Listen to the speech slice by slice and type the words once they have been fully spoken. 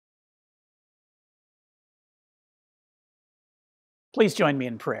Please join me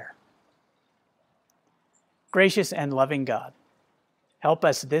in prayer. Gracious and loving God, help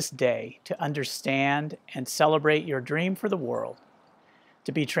us this day to understand and celebrate your dream for the world,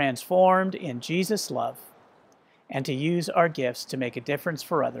 to be transformed in Jesus' love, and to use our gifts to make a difference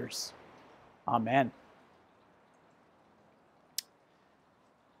for others. Amen.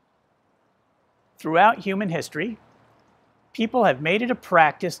 Throughout human history, people have made it a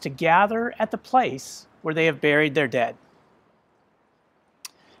practice to gather at the place where they have buried their dead.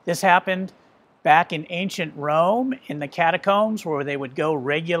 This happened back in ancient Rome in the catacombs, where they would go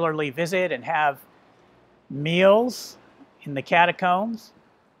regularly visit and have meals in the catacombs.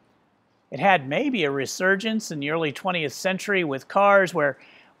 It had maybe a resurgence in the early 20th century with cars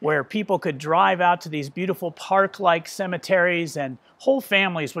where people could drive out to these beautiful park-like cemeteries, and whole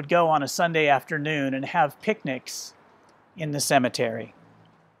families would go on a Sunday afternoon and have picnics in the cemetery.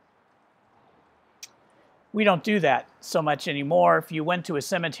 We don't do that so much anymore. If you went to a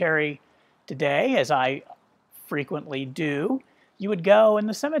cemetery today, as I frequently do, you would go and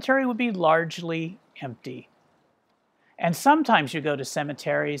the cemetery would be largely empty. And sometimes you go to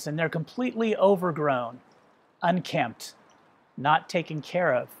cemeteries and they're completely overgrown, unkempt, not taken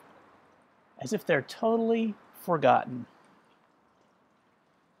care of, as if they're totally forgotten.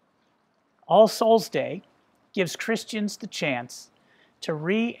 All Souls Day gives Christians the chance to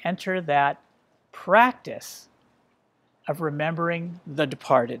re-enter that practice of remembering the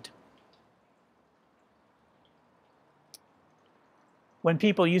departed. When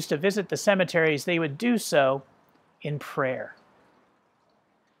people used to visit the cemeteries, they would do so in prayer.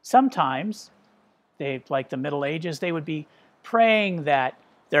 Sometimes, like the Middle Ages, they would be praying that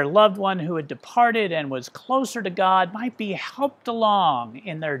their loved one who had departed and was closer to God might be helped along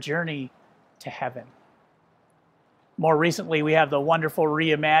in their journey to heaven. More recently, we have the wonderful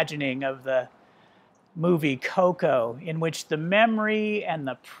reimagining of the movie Coco, in which the memory and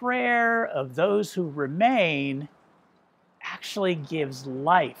the prayer of those who remain actually gives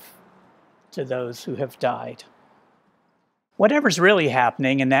life to those who have died. Whatever's really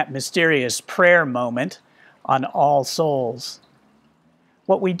happening in that mysterious prayer moment on All Souls,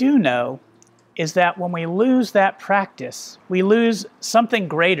 what we do know is that when we lose that practice, we lose something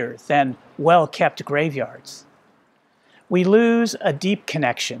greater than well-kept graveyards. We lose a deep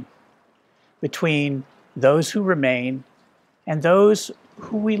connection between those who remain and those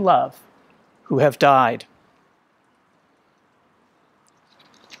who we love, who have died.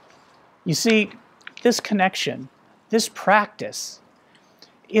 You see, this connection, this practice,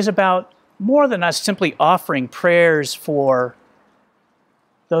 is about more than us simply offering prayers for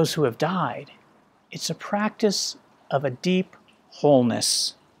those who have died. It's a practice of a deep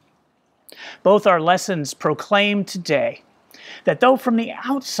wholeness. Both our lessons proclaim today that though from the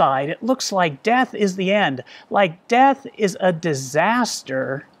outside it looks like death is the end, like death is a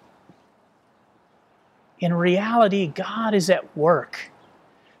disaster, in reality, God is at work,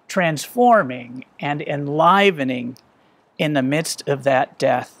 transforming and enlivening in the midst of that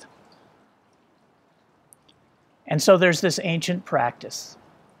death. And so there's this ancient practice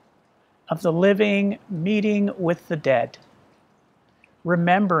of the living meeting with the dead,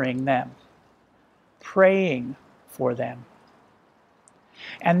 remembering them, praying for them.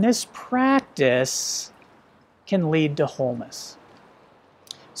 And this practice can lead to wholeness.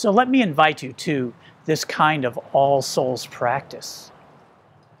 So let me invite you to this kind of all souls practice.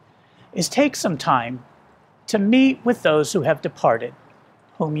 Is take some time to meet with those who have departed,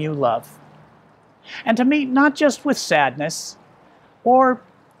 whom you love. And to meet not just with sadness or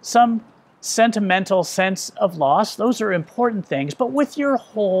some sentimental sense of loss, those are important things, but with your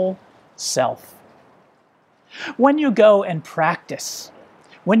whole self. When you go and practice,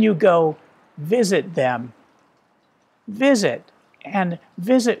 when you go visit them, visit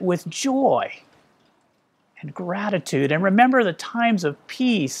with joy and gratitude, and remember the times of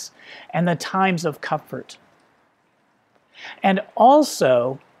peace and the times of comfort. And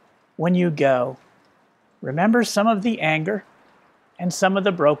also, when you go, remember some of the anger and some of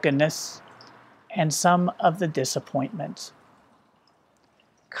the brokenness and some of the disappointment.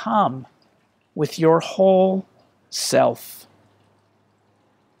 Come with your whole self.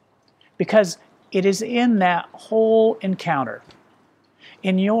 Because it is in that whole encounter,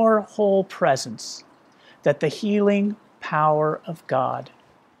 in your whole presence, that the healing power of God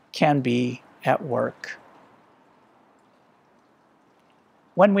can be at work.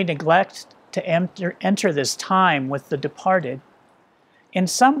 When we neglect to enter this time with the departed, in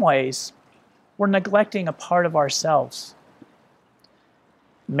some ways, we're neglecting a part of ourselves.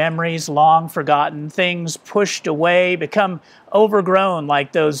 Memories long forgotten, things pushed away, become overgrown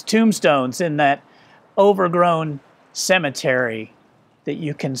like those tombstones in that overgrown cemetery that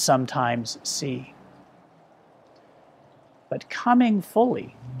you can sometimes see. But coming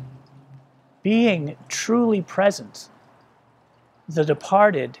fully, being truly present, the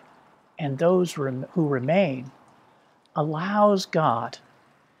departed and those who remain, allows God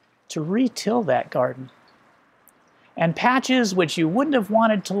to retill that garden. And patches which you wouldn't have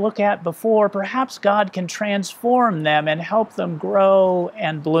wanted to look at before, perhaps God can transform them and help them grow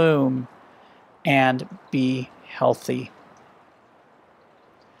and bloom and be healthy.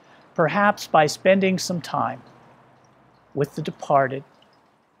 Perhaps by spending some time with the departed,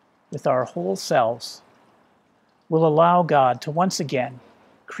 with our whole selves, we'll allow God to once again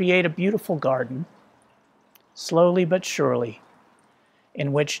create a beautiful garden, slowly but surely,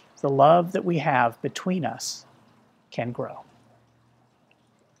 in which the love that we have between us can grow.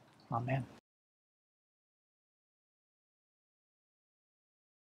 Amen.